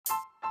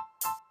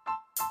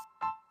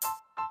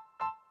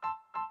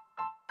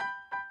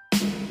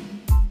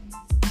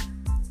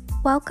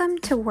Welcome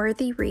to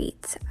Worthy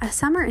Reads, a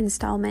summer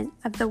installment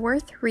of the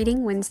Worth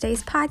Reading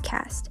Wednesdays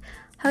podcast,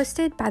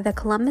 hosted by the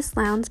Columbus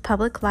Lowndes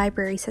Public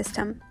Library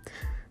System.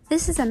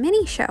 This is a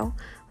mini show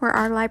where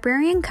our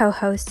librarian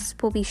co-hosts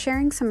will be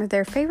sharing some of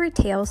their favorite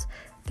tales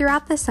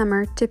throughout the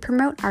summer to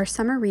promote our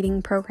summer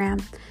reading program,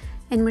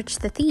 in which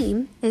the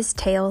theme is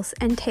Tales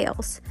and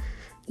Tales.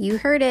 You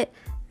heard it,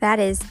 that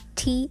is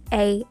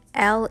Tales,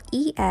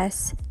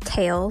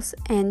 Tales,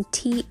 and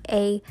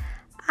TAILS,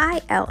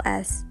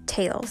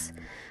 Tales.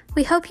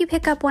 We hope you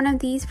pick up one of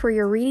these for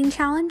your reading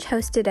challenge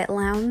hosted at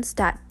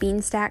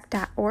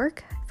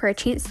lowndes.beanstack.org for a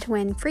chance to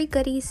win free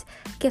goodies,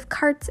 gift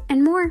cards,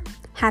 and more.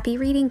 Happy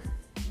reading!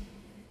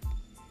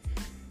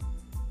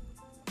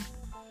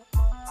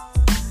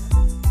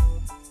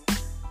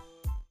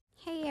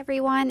 Hey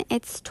everyone,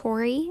 it's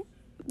Tori,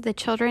 the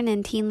Children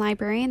and Teen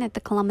Librarian at the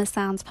Columbus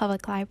Lowndes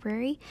Public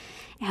Library,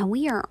 and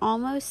we are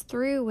almost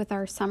through with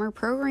our summer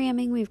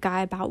programming. We've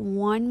got about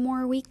one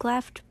more week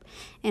left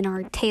in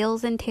our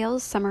Tales and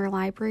Tales summer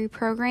library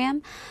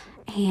program,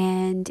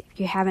 and if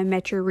you haven't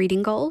met your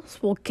reading goals,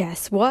 well,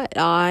 guess what?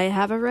 I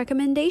have a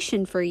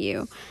recommendation for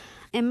you.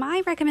 And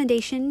my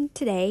recommendation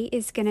today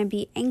is going to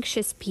be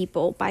Anxious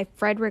People by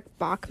Fredrik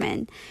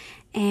Backman,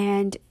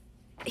 and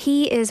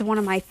he is one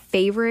of my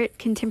favorite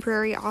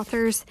contemporary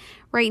authors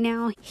right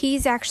now.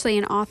 He's actually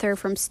an author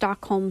from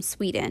Stockholm,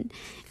 Sweden,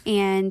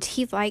 and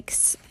he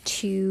likes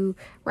to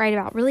write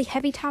about really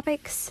heavy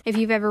topics. If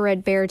you've ever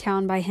read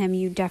Beartown by him,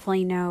 you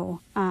definitely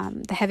know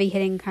the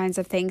heavy-hitting kinds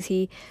of things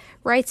he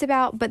writes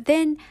about, but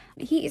then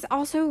he's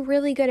also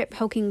really good at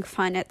poking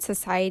fun at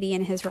society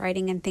in his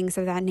writing and things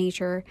of that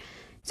nature.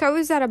 So I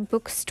was at a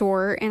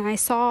bookstore, and I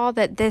saw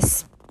that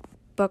this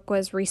book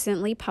was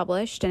recently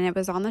published, and it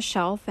was on the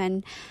shelf,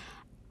 and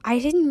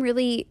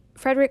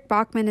Fredrik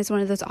Backman is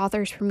one of those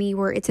authors for me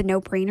where it's a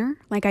no-brainer.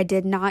 Like, I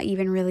did not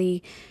even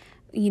really,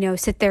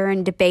 sit there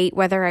and debate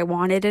whether I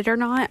wanted it or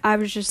not. I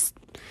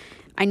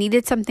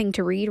needed something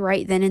to read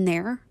right then and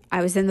there.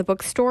 I was in the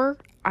bookstore.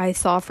 I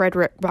saw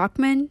Fredrik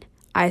Backman.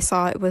 I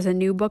saw it was a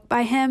new book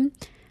by him.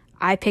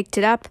 I picked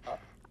it up.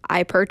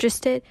 I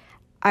purchased it.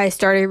 I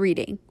started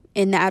reading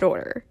in that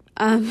order.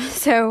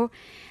 So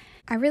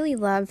I really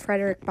love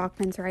Fredrik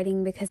Backman's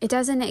writing because it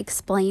doesn't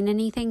explain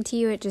anything to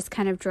you. It just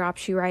kind of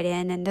drops you right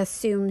in and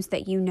assumes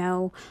that you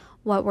know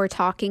what we're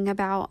talking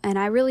about. And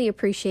I really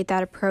appreciate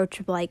that approach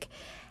of like,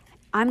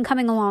 I'm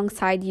coming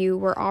alongside you.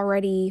 We're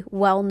already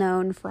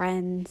well-known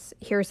friends.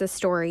 Here's a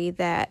story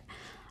that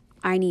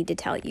I need to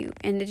tell you.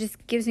 And it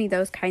just gives me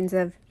those kinds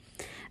of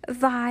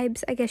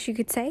vibes, I guess you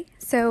could say.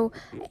 So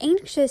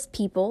Anxious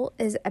People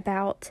is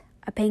about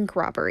a bank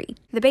robbery.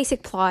 The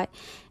basic plot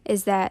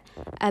is that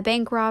a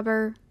bank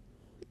robber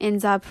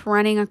ends up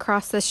running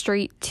across the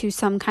street to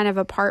some kind of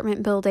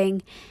apartment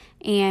building,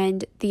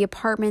 and the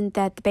apartment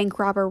that the bank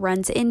robber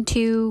runs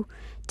into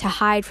to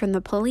hide from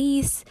the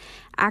police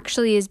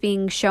actually is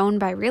being shown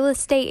by real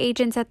estate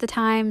agents at the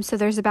time. So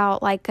there's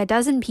about like a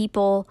dozen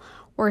people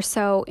or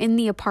so in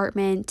the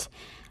apartment,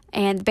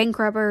 and the bank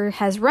robber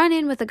has run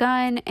in with a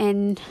gun,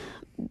 and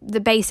the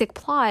basic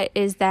plot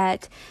is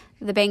that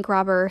the bank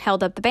robber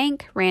held up the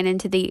bank, ran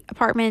into the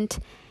apartment,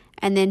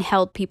 and then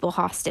held people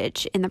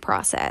hostage in the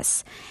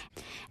process.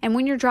 And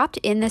when you're dropped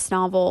in this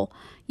novel,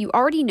 you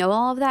already know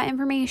all of that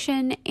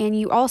information, and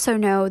you also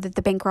know that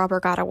the bank robber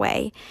got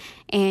away.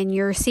 And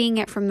you're seeing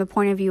it from the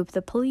point of view of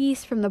the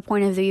police, from the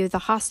point of view of the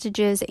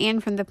hostages,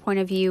 and from the point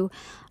of view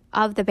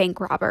of the bank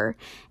robber.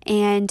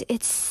 And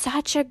it's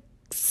such a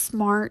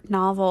smart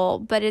novel,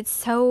 but it's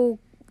so...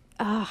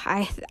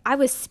 I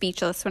was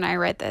speechless when I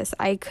read this.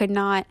 I could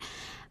not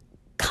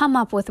come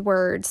up with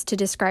words to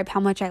describe how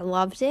much I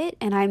loved it,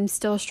 and I'm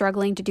still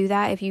struggling to do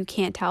that if you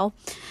can't tell.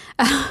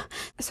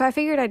 So I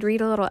figured I'd read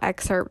a little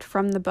excerpt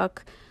from the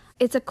book.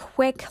 It's a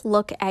quick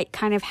look at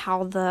kind of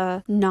how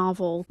the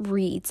novel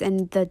reads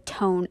and the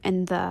tone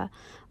and the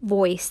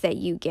voice that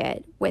you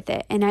get with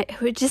it. And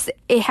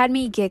it had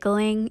me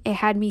giggling. It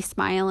had me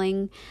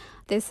smiling.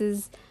 This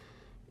is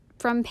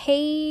from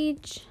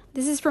page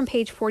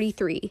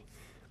 43.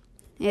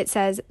 It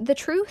says, The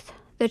truth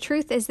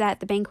is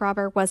that the bank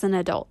robber was an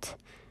adult.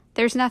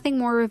 There's nothing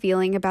more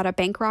revealing about a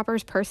bank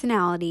robber's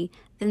personality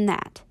than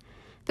that.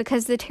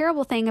 Because the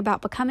terrible thing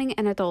about becoming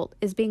an adult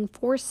is being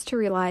forced to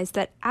realize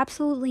that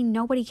absolutely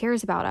nobody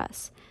cares about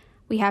us.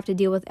 We have to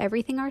deal with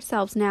everything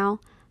ourselves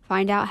now,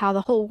 find out how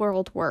the whole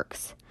world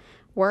works.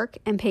 Work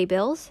and pay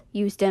bills,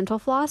 use dental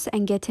floss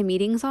and get to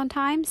meetings on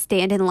time,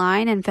 stand in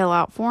line and fill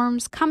out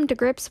forms, come to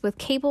grips with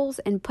cables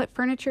and put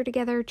furniture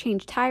together,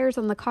 change tires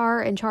on the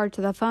car and charge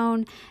the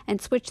phone, and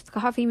switch the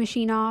coffee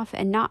machine off,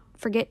 and not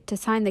forget to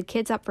sign the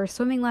kids up for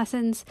swimming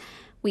lessons.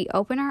 We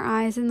open our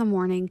eyes in the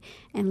morning,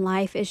 and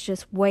life is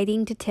just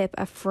waiting to tip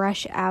a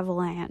fresh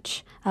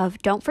avalanche of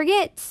don't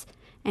forgets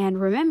and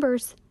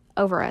remembers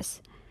over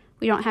us.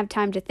 We don't have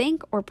time to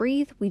think or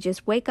breathe. We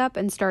just wake up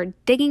and start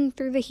digging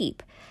through the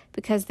heap,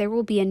 because there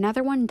will be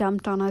another one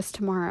dumped on us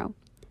tomorrow.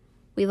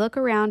 We look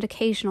around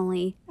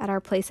occasionally at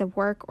our place of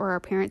work or our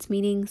parents'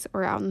 meetings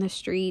or out in the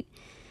street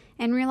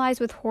and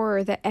realize with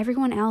horror that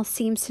everyone else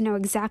seems to know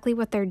exactly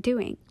what they're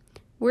doing.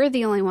 We're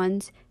the only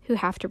ones who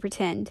have to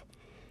pretend.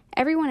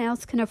 Everyone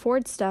else can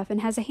afford stuff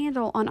and has a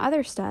handle on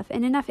other stuff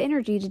and enough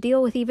energy to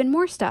deal with even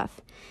more stuff.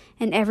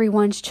 And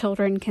everyone's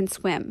children can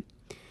swim.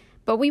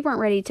 But we weren't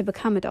ready to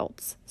become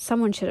adults.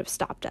 Someone should have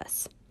stopped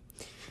us.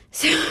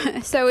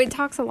 So it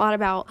talks a lot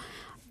about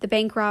the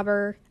bank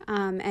robber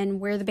and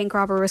where the bank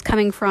robber was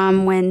coming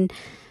from when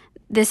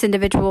this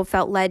individual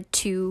felt led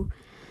to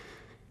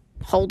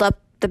hold up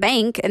the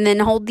bank and then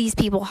hold these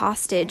people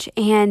hostage.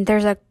 And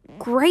there's a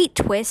great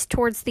twist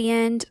towards the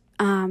end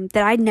that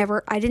I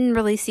didn't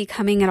really see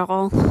coming at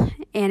all.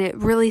 And it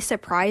really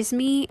surprised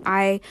me.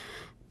 I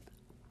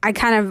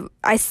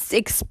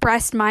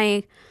expressed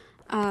my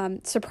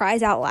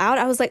surprise out loud.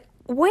 I was like,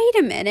 wait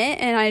a minute.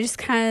 And I just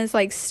kind of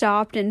like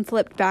stopped and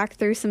flipped back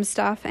through some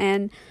stuff.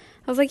 And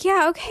I was like,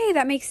 yeah, okay,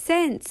 that makes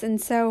sense. And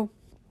so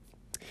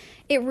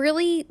it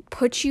really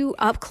puts you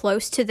up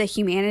close to the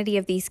humanity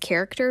of these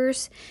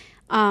characters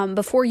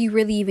before you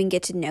really even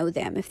get to know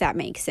them, if that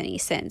makes any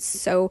sense.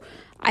 So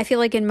I feel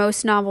like in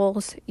most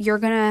novels, you're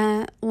going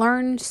to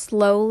learn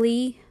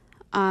slowly.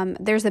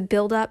 There's a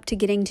build up to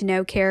getting to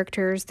know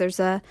characters.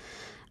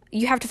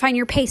 You have to find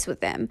your pace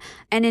with them.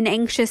 And in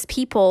Anxious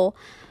People,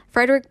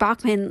 Fredrik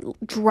Backman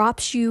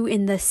drops you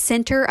in the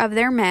center of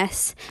their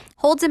mess,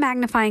 holds a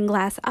magnifying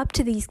glass up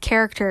to these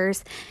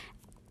characters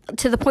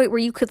to the point where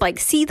you could like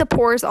see the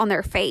pores on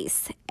their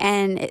face,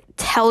 and it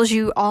tells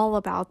you all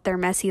about their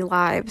messy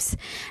lives.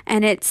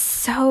 And it's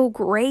so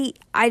great.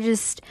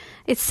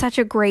 It's such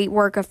a great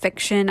work of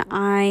fiction.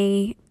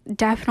 I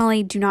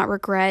definitely do not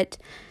regret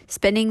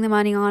spending the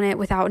money on it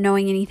without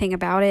knowing anything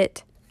about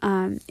it.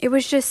 It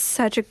was just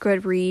such a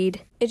good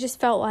read. It just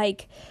felt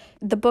like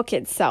the book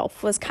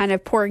itself was kind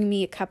of pouring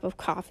me a cup of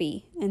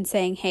coffee and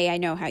saying, hey, I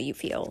know how you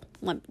feel.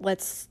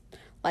 Let's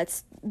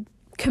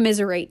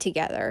commiserate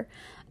together.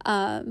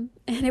 And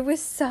it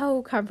was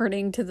so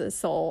comforting to the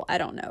soul. I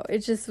don't know. It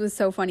just was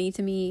so funny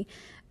to me.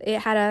 It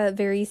had a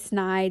very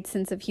snide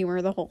sense of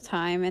humor the whole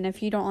time. And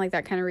if you don't like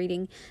that kind of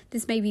reading,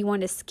 this may be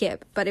one to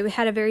skip. But it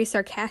had a very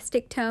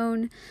sarcastic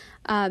tone.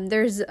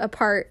 There's a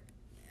part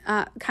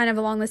kind of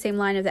along the same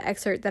line of the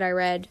excerpt that I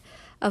read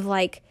of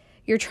like,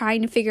 you're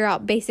trying to figure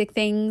out basic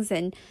things,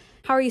 and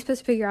how are you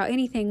supposed to figure out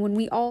anything when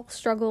we all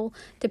struggle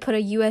to put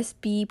a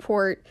USB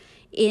port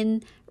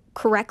in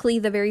correctly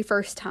the very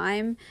first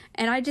time?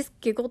 And I just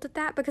giggled at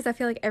that because I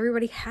feel like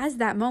everybody has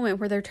that moment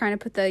where they're trying to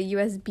put the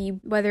USB,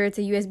 whether it's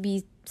a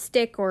USB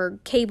stick or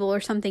cable or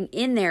something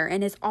in there,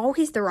 and it's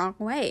always the wrong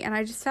way. And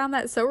I just found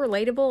that so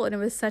relatable, and it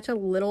was such a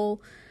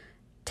little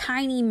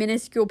tiny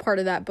minuscule part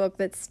of that book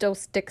that still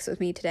sticks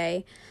with me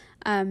today.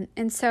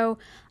 And so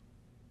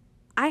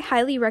I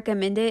highly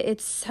recommend it.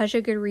 It's such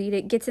a good read.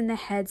 It gets in the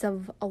heads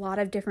of a lot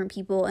of different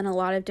people in a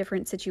lot of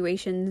different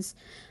situations,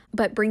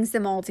 but brings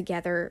them all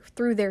together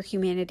through their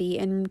humanity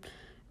and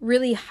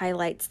really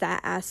highlights that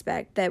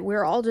aspect that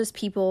we're all just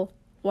people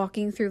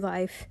walking through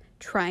life,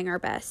 trying our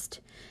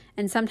best.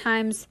 And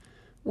sometimes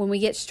when we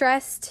get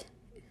stressed,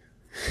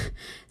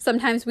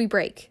 sometimes we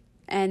break.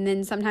 And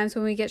then sometimes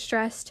when we get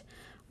stressed,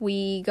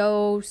 we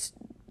go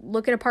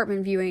look at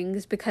apartment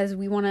viewings because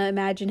we want to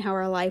imagine how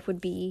our life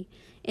would be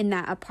in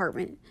that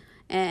apartment.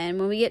 And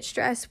when we get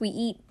stressed, we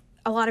eat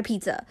a lot of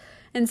pizza.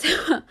 And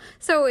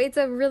so it's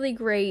a really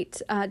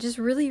great, just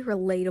really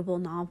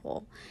relatable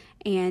novel.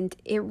 And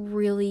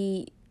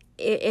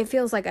it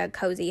feels like a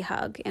cozy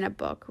hug in a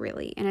book,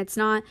 really. And it's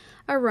not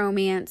a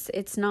romance.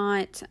 It's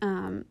not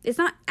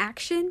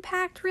action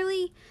packed,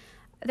 really.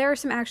 There are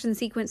some action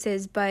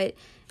sequences, but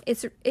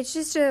it's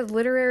just a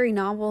literary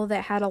novel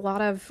that had a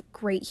lot of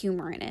great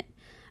humor in it.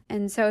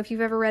 And so if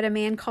you've ever read A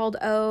Man Called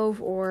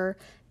Ove or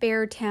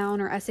Beartown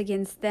or Us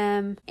Against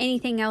Them,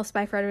 anything else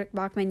by Fredrik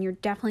Backman, you're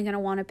definitely going to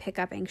want to pick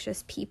up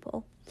Anxious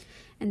People.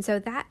 And so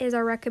that is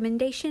our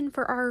recommendation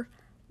for our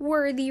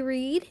worthy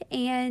read.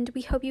 And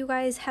we hope you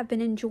guys have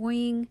been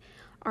enjoying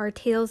our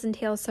Tales and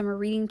Tales Summer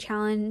Reading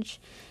Challenge.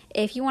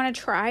 If you want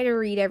to try to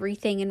read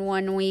everything in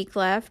 1 week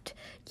left,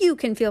 you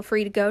can feel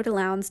free to go to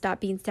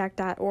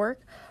lounge.beanstack.org.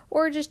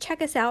 Or just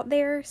check us out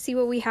there, see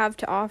what we have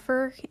to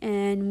offer,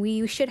 and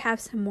we should have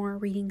some more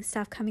reading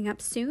stuff coming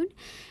up soon.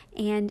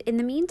 And in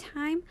the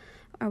meantime,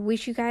 I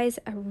wish you guys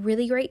a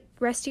really great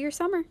rest of your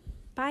summer.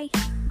 Bye.